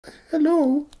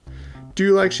Hello. Do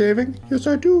you like shaving? Yes,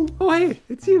 I do. Oh, hey,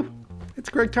 it's you. It's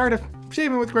Greg Tardif.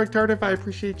 Shaving with Greg Tardif. I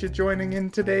appreciate you joining in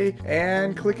today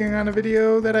and clicking on a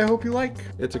video that I hope you like.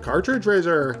 It's a cartridge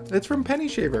razor. It's from Penny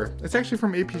Shaver. It's actually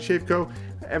from AP Shave Co.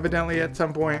 Evidently, at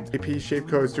some point, AP Shave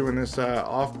Co. is doing this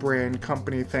off-brand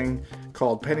company thing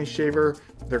called Penny Shaver.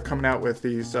 They're coming out with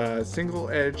these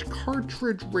single-edge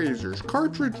cartridge razors.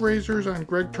 Cartridge razors on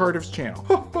Greg Tardif's channel.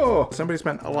 Ho, ho. Somebody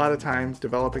spent a lot of time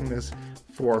developing this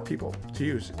for people to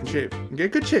use and shave and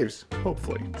get good shaves,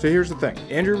 hopefully. So here's the thing.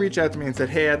 Andrew reached out to me and said,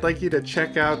 hey, I'd like you to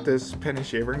check out this Penny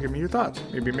Shaver and give me your thoughts.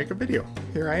 Maybe make a video.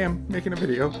 Here I am making a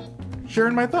video,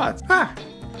 sharing my thoughts.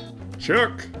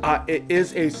 Chuck. It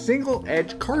is a single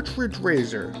edge cartridge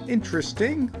razor.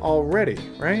 Interesting already,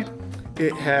 right?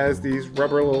 It has these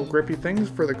rubber little grippy things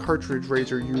for the cartridge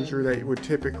razor user that would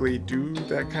typically do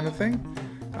that kind of thing.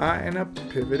 And a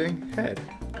pivoting head.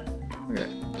 Look at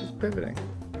it, just pivoting.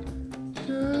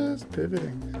 Just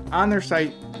pivoting. On their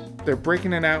site, they're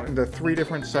breaking it out into 3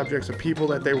 different subjects of people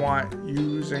that they want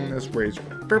using this razor.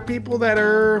 For people that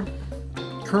are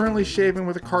currently shaving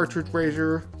with a cartridge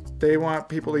razor, they want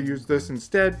people to use this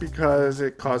instead because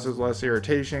it causes less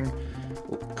irritation,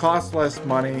 costs less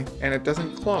money, and it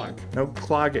doesn't clog. No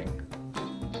clogging.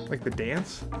 Like the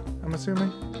dance, I'm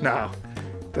assuming? No,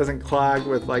 it doesn't clog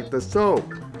with like the soap.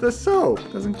 The soap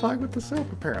doesn't clog with the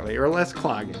soap apparently, or less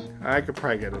clogging. I could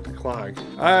probably get it to clog.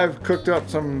 I've cooked up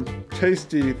some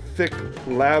tasty thick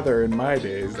lather in my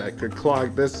days that could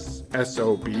clog this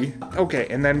SOB. Okay,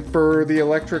 and then for the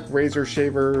electric razor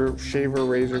shaver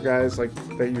razor guys, like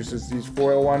that uses these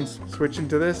foil ones, switching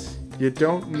to this, you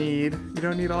don't need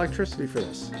electricity for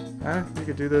this. You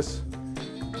could do this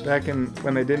back in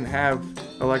when they didn't have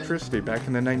electricity, back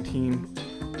in the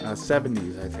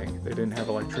 1970s, I think. They didn't have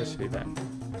electricity then.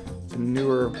 It's a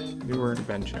newer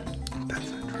invention.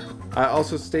 That's not true.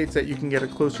 Also states that you can get a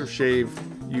closer shave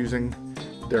using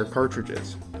their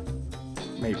cartridges.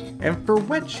 Maybe. And for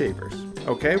wet shavers,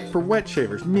 okay? For wet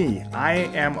shavers, I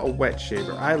am a wet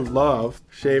shaver. I love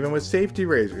shaving with safety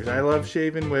razors. I love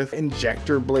shaving with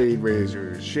injector blade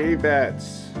razors,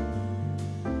 shavettes,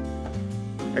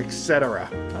 etc.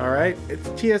 All right, it's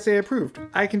TSA approved.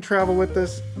 I can travel with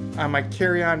this on my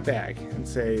carry-on bag and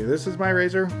say, this is my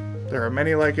razor. There are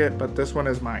many like it, but this one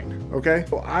is mine, okay?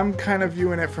 So I'm kind of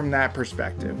viewing it from that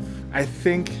perspective. I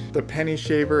think the Penny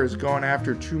Shaver is going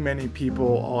after too many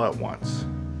people all at once.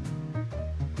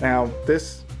 Now,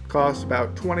 this costs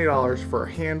about $20 for a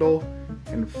handle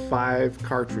and 5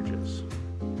 cartridges.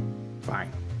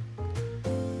 Fine.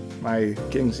 My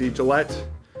King Z Gillette,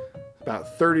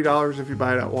 about $30 if you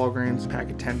buy it at Walgreens. A pack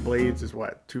of 10 blades is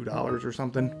what, $2 or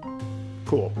something?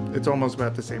 Cool. It's almost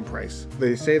about the same price.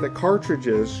 They say the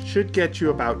cartridges should get you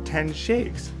about 10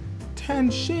 shaves.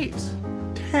 10 shaves.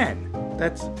 10.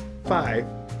 That's 5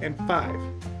 and 5.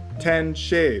 10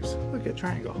 shaves. Look at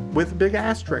triangle. With a big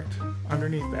asterisk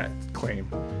underneath that claim.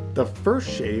 The first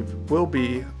shave will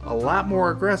be a lot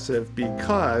more aggressive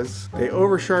because they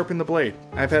over sharpen the blade.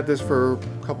 I've had this for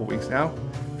a couple weeks now.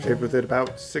 Shaved with it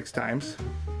about 6 times.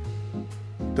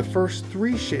 The first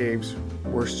 3 shaves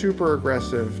were super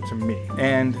aggressive to me,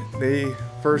 and the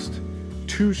first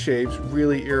 2 shaves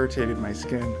really irritated my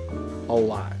skin a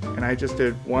lot, and I just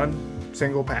did one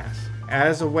single pass.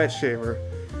 As a wet shaver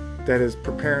that is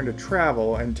preparing to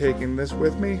travel and taking this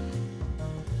with me,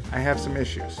 I have some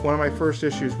issues. One of my first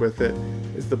issues with it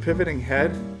is the pivoting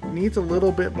head needs a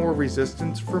little bit more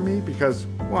resistance for me because,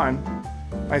 one,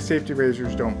 my safety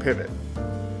razors don't pivot.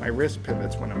 My wrist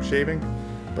pivots when I'm shaving,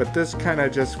 but this kind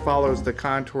of just follows the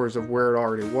contours of where it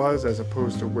already was as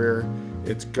opposed to where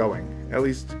it's going, at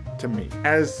least to me.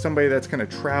 As somebody that's gonna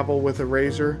travel with a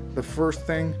razor, the first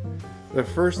thing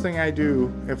I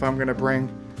do if I'm gonna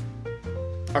bring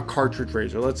a cartridge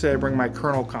razor, let's say I bring my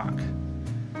Colonel Conk,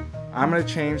 I'm gonna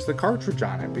change the cartridge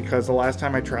on it because the last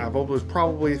time I traveled was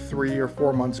probably 3 or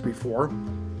 4 months before.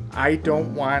 I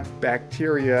don't want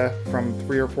bacteria from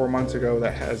 3 or 4 months ago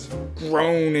that has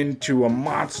grown into a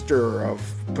monster of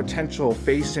potential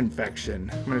face infection.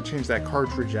 I'm gonna change that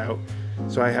cartridge out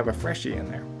so I have a freshie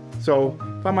in there. So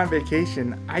if I'm on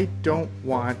vacation, I don't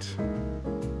want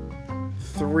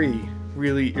 3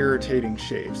 really irritating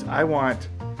shaves. I want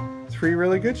 3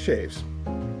 really good shaves.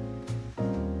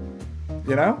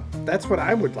 You know, that's what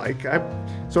I would like.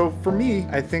 So for me,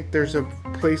 I think there's a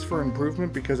place for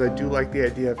improvement because I do like the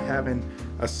idea of having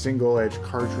a single edge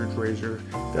cartridge razor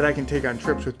that I can take on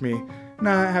trips with me,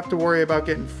 not have to worry about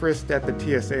getting frisked at the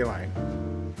TSA line.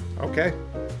 Okay?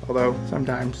 Although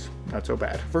sometimes not so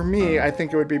bad. For me, I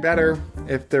think it would be better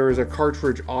if there was a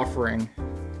cartridge offering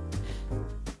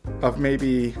of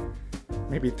maybe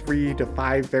maybe 3 to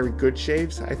 5 very good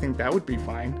shaves, I think that would be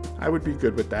fine. I would be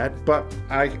good with that. But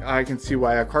I can see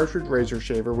why a cartridge razor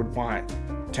shaver would want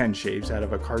 10 shaves out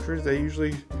of a cartridge. They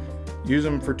usually use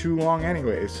them for too long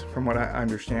anyways, from what I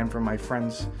understand from my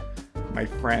friends.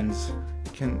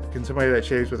 Can somebody that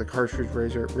shaves with a cartridge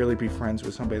razor really be friends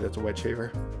with somebody that's a wet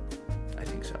shaver? I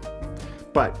think so.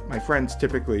 But my friends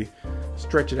typically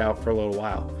stretch it out for a little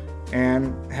while.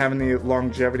 And having the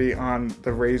longevity on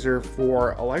the razor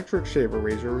for electric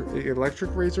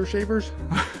razor shavers?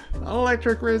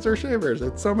 Electric razor shavers.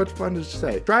 It's so much fun to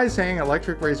say. Try saying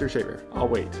electric razor shaver. I'll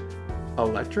wait.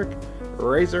 Electric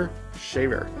razor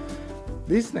shaver.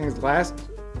 These things last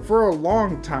for a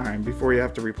long time before you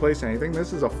have to replace anything.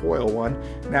 This is a foil one.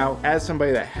 Now, as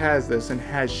somebody that has this and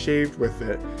has shaved with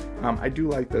it, I do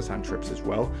like this on trips as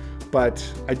well, but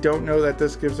I don't know that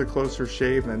this gives a closer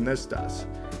shave than this does.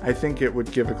 I think it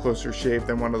would give a closer shave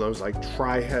than one of those like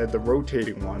tri-head, the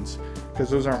rotating ones, because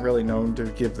those aren't really known to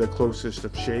give the closest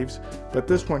of shaves, but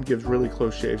this one gives really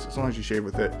close shaves as long as you shave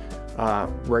with it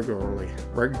regularly.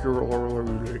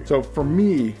 So for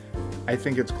me, I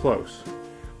think it's close,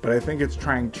 but I think it's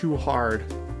trying too hard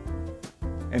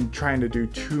and trying to do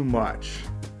too much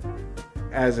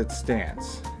as it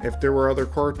stands. If there were other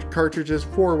cartridges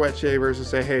for wet shavers to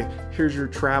say, hey, here's your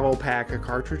travel pack of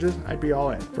cartridges, I'd be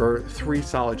all in for 3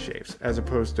 solid shaves, as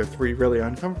opposed to 3 really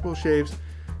uncomfortable shaves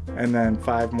and then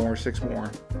 5 more, 6 more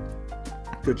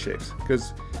good shaves.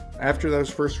 Because after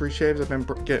those first 3 shaves, I've been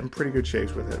getting pretty good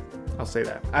shaves with it. I'll say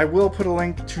that. I will put a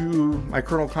link to my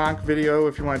Colonel Conk video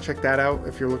if you want to check that out,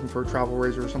 if you're looking for a travel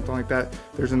razor or something like that.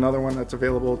 There's another one that's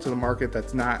available to the market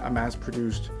that's not a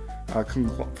mass-produced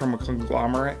from a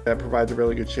conglomerate that provides a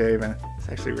really good shave, and it's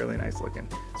actually really nice looking.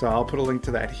 So I'll put a link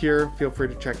to that here. Feel free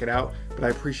to check it out. But I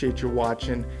appreciate you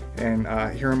watching and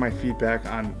hearing my feedback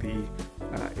on the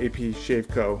AP Shave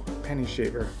Co. Penny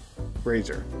Shaver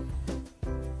Razor.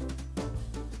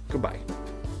 Goodbye.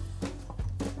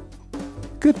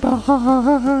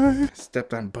 Goodbye.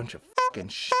 Stepped on a bunch of fucking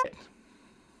shit.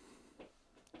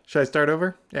 Should I start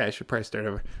over? Yeah, I should probably start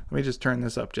over. Let me just turn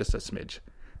this up just a smidge.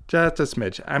 Just a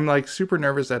smidge. I'm like super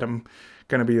nervous that I'm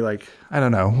gonna be like, I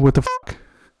don't know, what the fuck?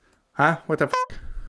 Huh? What the fuck?